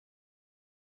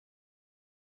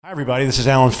Hi everybody, this is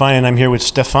Alan Fine and I'm here with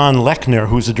Stefan Lechner,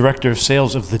 who's the Director of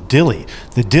Sales of the Dilly.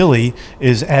 The Dilly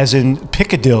is as in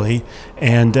Piccadilly,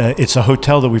 and it's a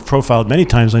hotel that we've profiled many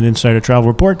times on Insider Travel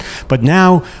Report, but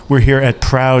now we're here at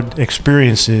Proud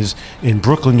Experiences in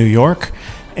Brooklyn, New York,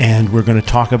 and we're going to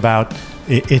talk about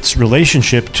its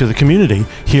relationship to the community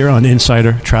here on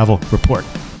Insider Travel Report.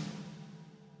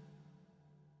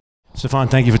 Stefan,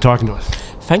 thank you for talking to us.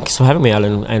 Thanks for having me,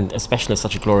 Alan, and especially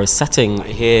such a glorious setting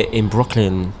here in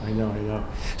Brooklyn. I know.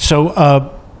 So,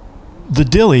 the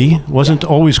Dilly wasn't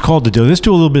always called the Dilly. Let's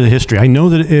do a little bit of history. I know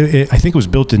that I think it was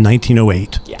built in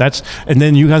 1908. Yeah. And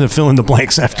then you got to fill in the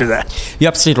blanks after that. You're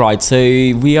absolutely right. So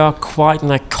we are quite an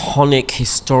iconic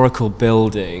historical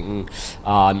building,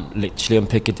 literally on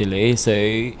Piccadilly.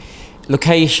 So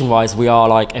location-wise, we are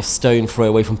like a stone throw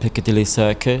away from Piccadilly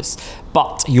Circus.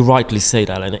 But you rightly say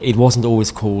that, and it wasn't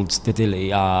always called the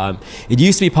Dilly. It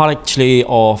used to be part actually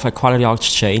of a quite large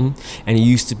chain, and it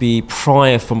used to be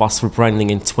prior from us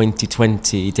rebranding in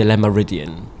 2020, the Le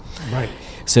Méridien. Right.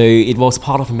 So it was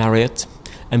part of Marriott,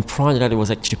 and prior to that, it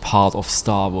was actually part of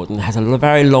Starwood, and it has a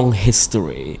very long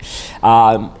history.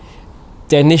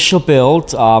 The initial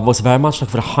build was very much like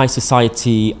for the high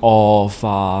society of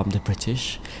the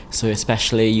British. So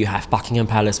especially you have Buckingham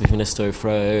Palace within a stone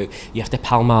throw, you have the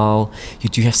Pall Mall, you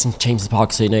do have St. James's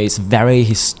Park, so it's very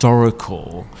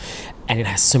historical and it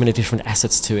has so many different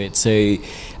assets to it. So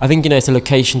I think, it's a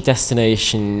location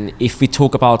destination. If we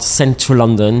talk about central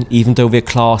London, even though we're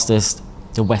classed as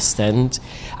the West End,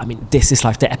 I mean, this is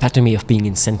like the epitome of being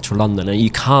in central London, and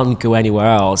you can't go anywhere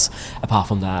else apart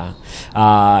from there.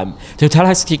 The hotel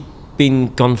has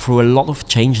been gone through a lot of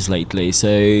changes lately. So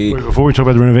before we talk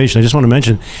about the renovation, I just want to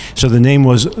mention, so the name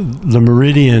was Le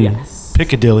Méridien. Yes.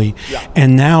 Piccadilly, yeah.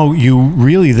 And now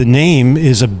the name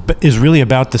is really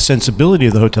about the sensibility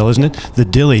of the hotel, isn't it? The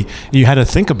Dilly. You had to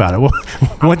think about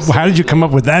it. How did you come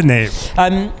up with that name?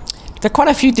 There are quite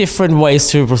a few different ways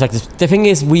to protect this. The thing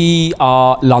is, we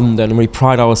are London and we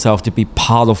pride ourselves to be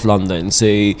part of London. So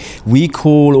we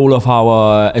call all of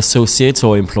our associates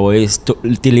or employees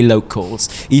Dilly locals,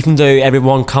 even though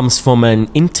everyone comes from an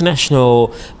international,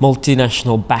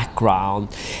 multinational background.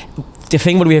 The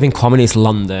thing what we have in common is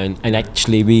London, and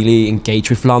actually really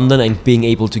engage with London and being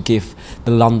able to give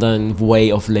the London way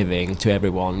of living to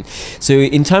everyone. So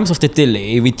in terms of the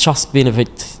Dilly, we've just been a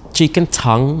bit cheek and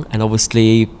tongue, and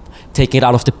obviously taking it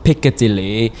out of the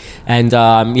Piccadilly, and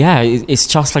it's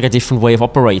just like a different way of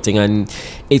operating, and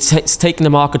it's taken the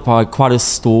market by quite a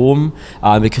storm,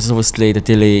 because obviously the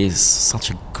Dilly is such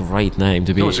a great name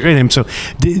to be. It's a great name. So,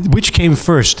 which came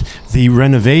first, the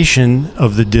renovation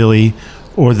of the Dilly,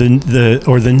 or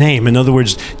the name? In other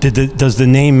words, does the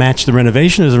name match the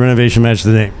renovation, or does the renovation match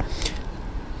the name?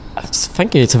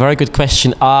 Thank you. It's a very good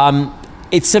question.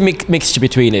 It's a mixture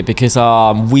between it, because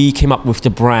we came up with the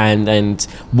brand and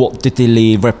what the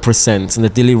Dilly represents, and the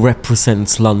Dilly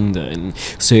represents London.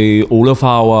 So all of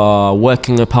our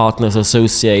working partners,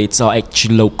 associates are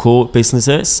actually local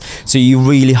businesses. So you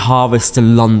really harvest the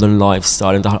London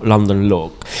lifestyle and the London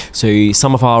look. So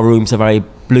some of our rooms are very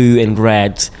blue and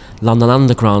red, London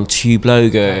Underground tube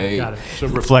logo. Got it. So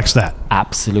it reflects that.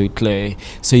 Absolutely.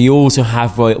 So you also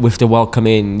have, with the Welcome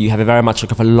Inn, you have a very much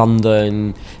like of a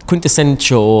London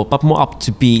quintessential, but more up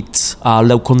to beat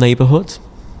local neighborhood.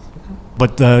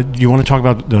 But you want to talk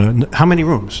about how many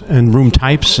rooms and room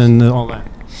types and all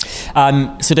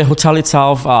that? So the hotel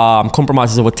itself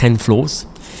compromises over 10 floors.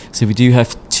 So we do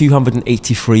have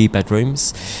 283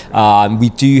 bedrooms. We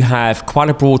do have quite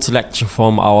a broad selection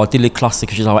from our Dilly Classic,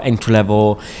 which is our entry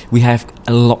level. We have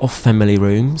a lot of family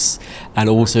rooms, and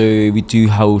also we do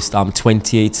host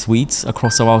 28 suites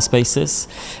across our spaces.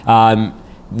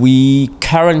 We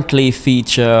currently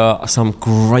feature some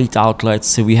great outlets.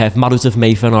 So we have Mothers of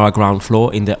Mayfair on our ground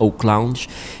floor in the Oak Lounge,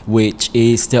 which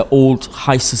is the old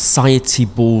high society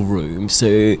ballroom.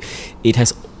 So it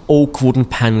has oak wooden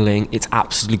paneling. It's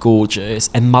absolutely gorgeous,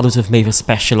 and Mothers of Mayfair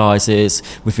specializes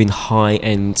within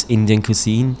high-end Indian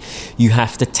cuisine. You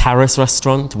have the Terrace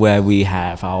restaurant, where we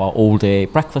have our all-day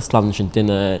breakfast, lunch and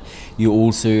dinner. You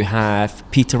also have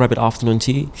Peter Rabbit afternoon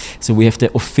tea. So we have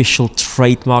the official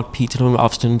trademark Peter Rabbit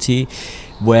afternoon tea,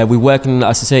 where we work in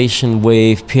association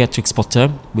with Beatrix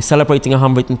Potter. We're celebrating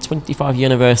 125th year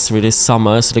anniversary this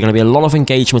summer, so there's going to be a lot of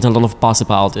engagement and a lot of buzz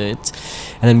about it.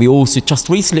 And then we also just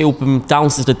recently opened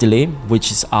downstairs the Dilly,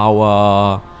 which is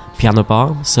our piano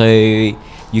bar. So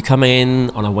you come in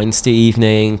on a Wednesday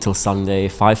evening till Sunday,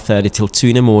 5:30 till 2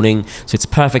 in the morning. So it's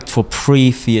perfect for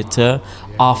pre-theatre.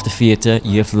 After theatre,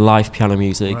 you have live piano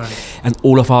music. Right. And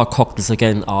all of our cocktails,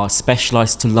 again, are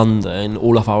specialised to London.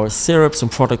 All of our syrups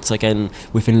and products, again,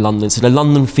 within London. So the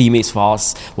London theme is for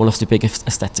us one of the biggest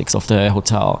aesthetics of the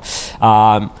hotel.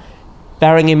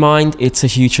 Bearing in mind, it's a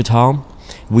huge hotel.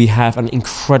 We have an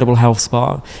incredible health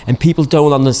spa, and people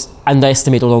don't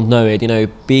underestimate or don't know it. You know,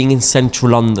 being in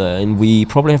central London, we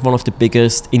probably have one of the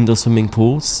biggest indoor swimming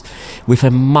pools with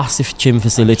a massive gym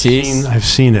facilities. I've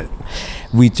seen it.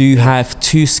 We do have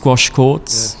 2 squash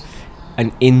courts,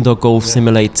 an indoor golf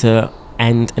simulator,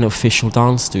 and an official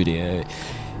dance studio.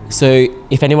 So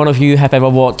if any one of you have ever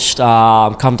watched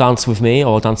Come Dance With Me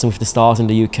or Dancing with the Stars in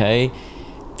the UK,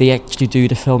 they actually do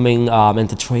the filming and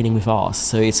the training with us.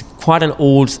 So it's quite an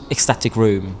old, ecstatic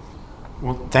room.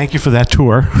 Well, thank you for that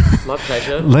tour. My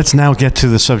pleasure. Let's now get to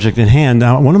the subject at hand.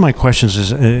 Now, one of my questions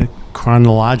is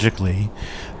chronologically,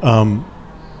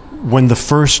 when the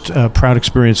first proud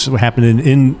experience happened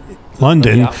in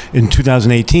London in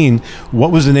 2018, what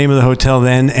was the name of the hotel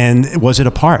then, and was it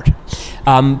apart?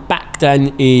 Back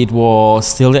then, it was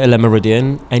still the LA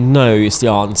Meridian, and no is the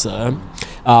answer.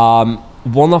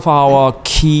 One of our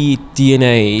key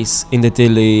DNAs in the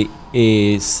Dilly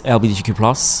is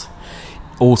LBGTQ+,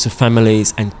 also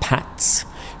families and pets.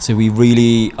 So we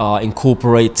really are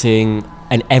incorporating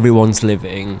and everyone's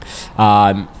living.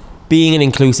 Being an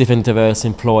inclusive and diverse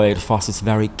employer for us is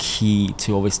very key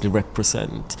to obviously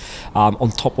represent.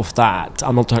 On top of that,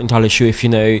 I'm not entirely sure if you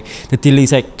know, the Dilly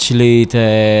is actually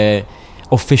the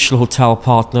official hotel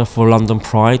partner for London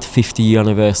Pride 50-year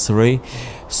anniversary.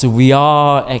 So we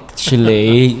are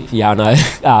actually, we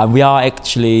are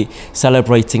actually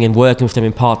celebrating and working with them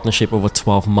in partnership over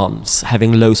 12 months,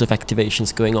 having loads of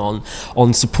activations going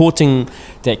on supporting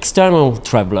the external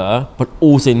traveller, but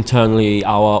also internally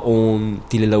our own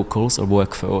Dilly locals or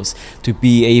workforce to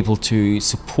be able to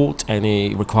support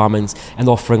any requirements and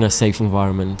offering a safe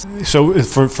environment. So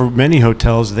for many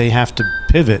hotels, they have to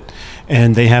pivot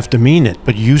and they have to mean it,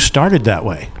 but you started that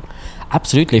way.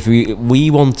 Absolutely. If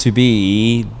we want to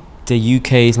be the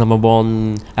UK's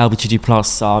 #1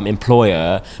 LBGT+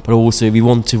 employer, but also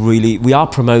we are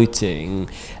promoting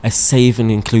a safe and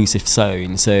inclusive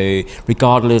zone. So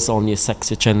regardless on your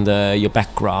sex, your gender, your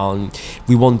background,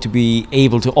 we want to be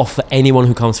able to offer anyone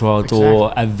who comes to our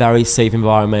door a very safe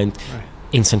environment. Right.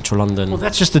 In central London. Well,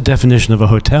 that's just the definition of a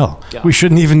hotel. Yeah. We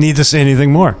shouldn't even need to say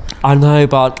anything more. I know,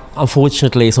 but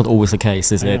unfortunately it's not always the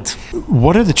case, is it?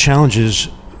 What are the challenges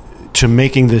to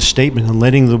making this statement and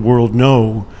letting the world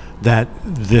know that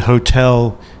the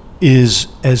hotel is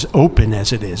as open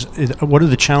as it is? What are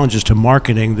the challenges to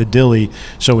marketing the Dilly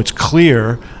so it's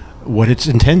clear what it's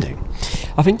intending?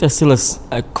 I think there's still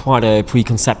quite a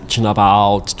preconception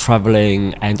about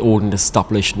travelling and all an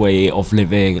established way of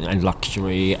living and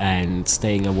luxury and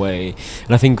staying away.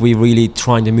 And I think we're really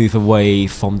trying to move away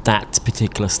from that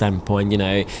particular standpoint. You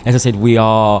know, as I said, we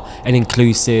are an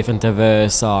inclusive and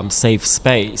diverse, safe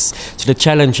space. So the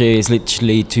challenge is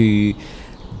literally to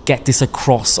get this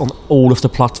across on all of the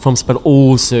platforms, but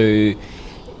also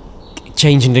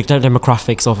changing the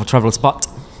demographics of our travellers. But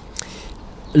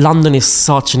London is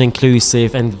such an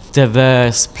inclusive and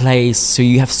diverse place, so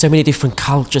you have so many different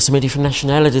cultures, so many different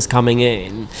nationalities coming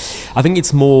in. I think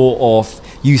it's more of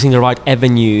using the right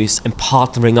avenues and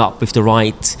partnering up with the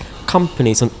right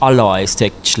companies and allies to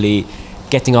actually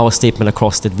getting our statement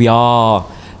across that we are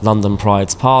London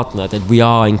Pride's partner, that we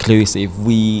are inclusive.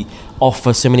 We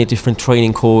offer so many different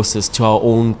training courses to our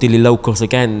own Dilly locals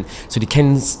again, so they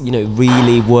can,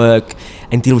 really work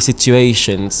and deal with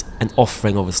situations and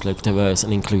offering obviously a diverse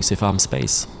and inclusive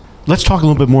space. Let's talk a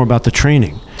little bit more about the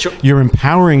training. Sure. You're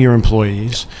empowering your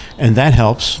employees, and that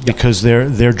helps because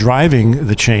they're driving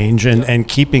the change and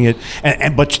keeping it.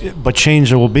 But change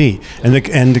there will be, and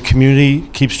the community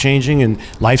keeps changing and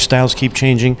lifestyles keep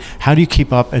changing. How do you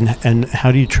keep up and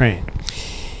how do you train?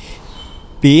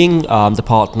 Being the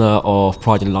partner of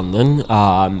Pride in London,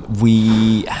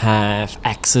 we have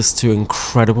access to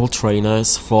incredible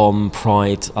trainers from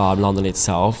Pride London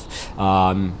itself.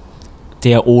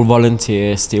 They are all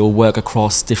volunteers, they all work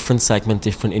across different segments,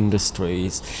 different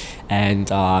industries,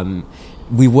 and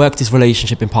we work this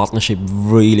relationship in partnership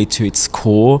really to its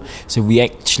core. So we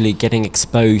actually getting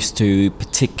exposed to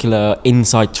particular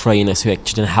inside trainers who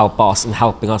actually help us and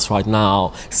helping us right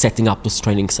now setting up those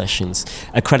training sessions,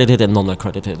 accredited and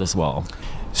non-accredited as well.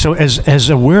 So as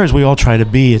aware as we all try to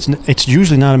be, it's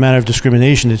usually not a matter of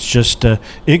discrimination. It's just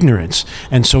ignorance,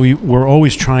 and so we're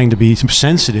always trying to be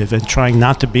sensitive and trying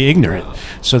not to be ignorant.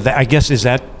 So that, I guess,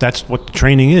 that's what the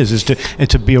training is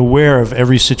to be aware of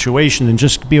every situation and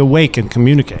just be awake and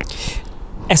communicate.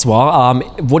 As well,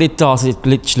 what it does, it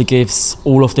literally gives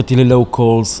all of the Dilly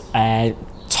locals a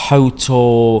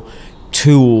total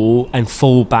tool and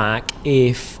fallback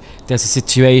if there's a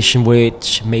situation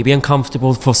which may be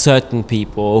uncomfortable for certain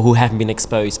people who haven't been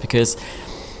exposed, because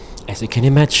as you can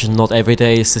imagine, not every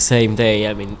day is the same day.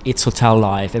 I mean, it's hotel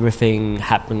life. Everything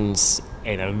happens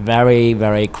in a very,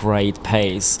 very great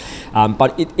pace.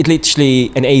 But it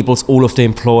literally enables all of the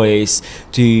employees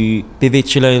to be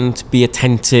vigilant, be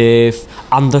attentive,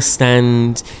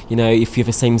 understand, if you have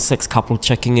a same-sex couple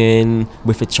checking in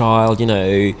with a child,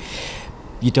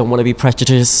 you don't want to be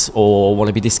prejudiced or want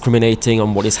to be discriminating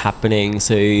on what is happening.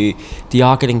 So they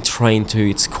are getting trained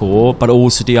to its core, but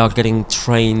also they are getting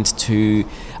trained to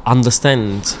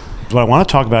understand. What I want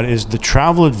to talk about is the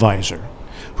travel advisor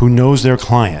who knows their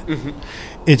client. Mm-hmm.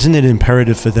 Isn't it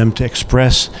imperative for them to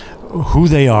express who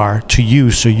they are to you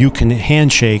so you can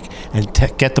handshake and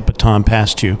get the baton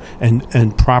passed you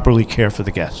and properly care for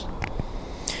the guests?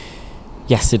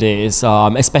 Yes, it is,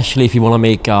 especially if you want to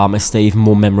make a stay even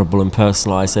more memorable and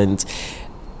personalised. And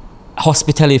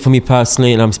hospitality for me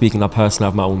personally, and I'm speaking now personally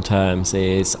of my own terms,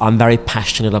 is I'm very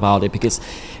passionate about it, because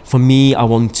for me, I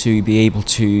want to be able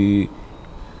to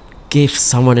give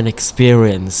someone an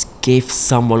experience, give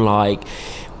someone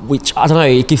which, I don't know,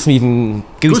 it gives me even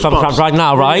goosebumps right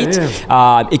now, right? Yeah.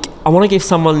 I want to give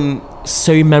someone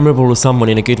so memorable to someone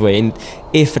in a good way. And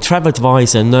if a travel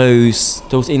advisor knows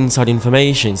those inside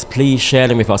informations, please share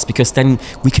them with us, because then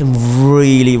we can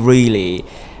really, really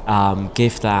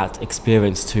give that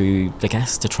experience to the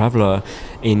guest, the traveler,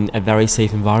 in a very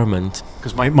safe environment.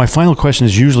 Because my final question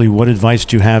is usually, what advice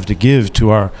do you have to give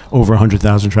to our over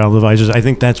 100,000 travel advisors? I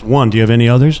think that's one. Do you have any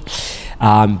others?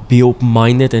 Be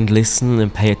open-minded and listen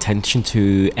and pay attention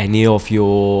to any of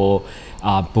your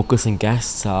bookers and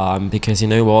guests, because you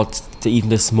know what,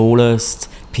 even the smallest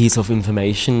piece of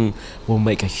information will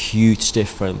make a huge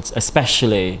difference,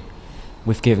 especially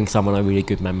with giving someone a really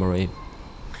good memory.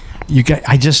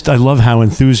 I love how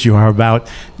enthused you are about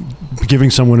giving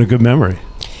someone a good memory.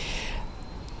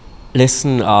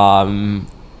 Listen,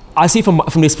 I see from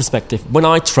this perspective, when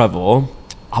I travel,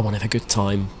 I want to have a good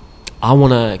time. I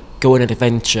want to go on an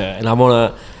adventure, and I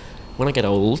want to, when I get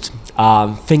old,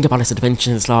 think about this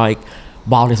adventure. It's like,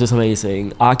 wow, this was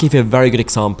amazing. I'll give you a very good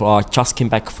example. I just came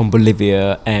back from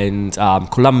Bolivia and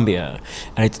Colombia,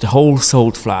 and I did the whole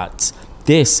Salt Flats.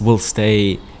 This will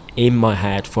stay in my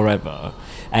head forever.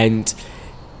 And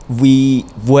we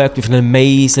worked with an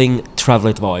amazing travel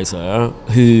advisor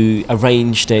who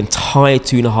arranged the entire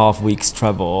 2.5 weeks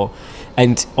travel.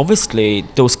 And obviously,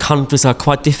 those countries are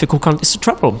quite difficult countries to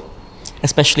travel,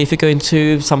 especially if you go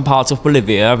into some parts of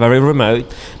Bolivia, very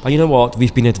remote. But you know what?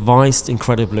 We've been advised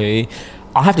incredibly.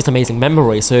 I have this amazing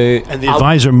memory. And the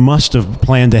advisor must have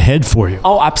planned ahead for you.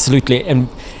 Oh, absolutely. And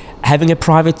having a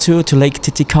private tour to Lake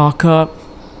Titicaca,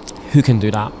 who can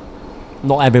do that?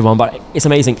 Not everyone, but it's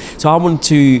amazing. So I want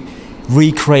to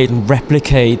recreate and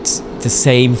replicate the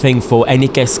same thing for any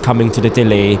guest coming to the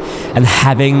Dilly and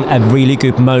having a really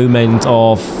good moment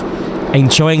of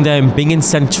enjoying them, being in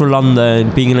central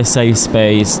London, being in a safe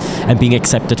space, and being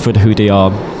accepted for who they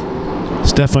are.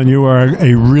 Stefan, you are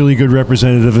a really good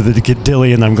representative of the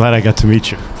Dilly, and I'm glad I got to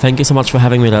meet you. Thank you so much for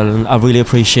having me, Alan. I really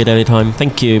appreciate it any time.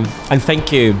 Thank you. And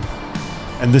thank you.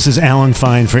 And this is Alan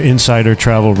Fine for Insider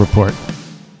Travel Report.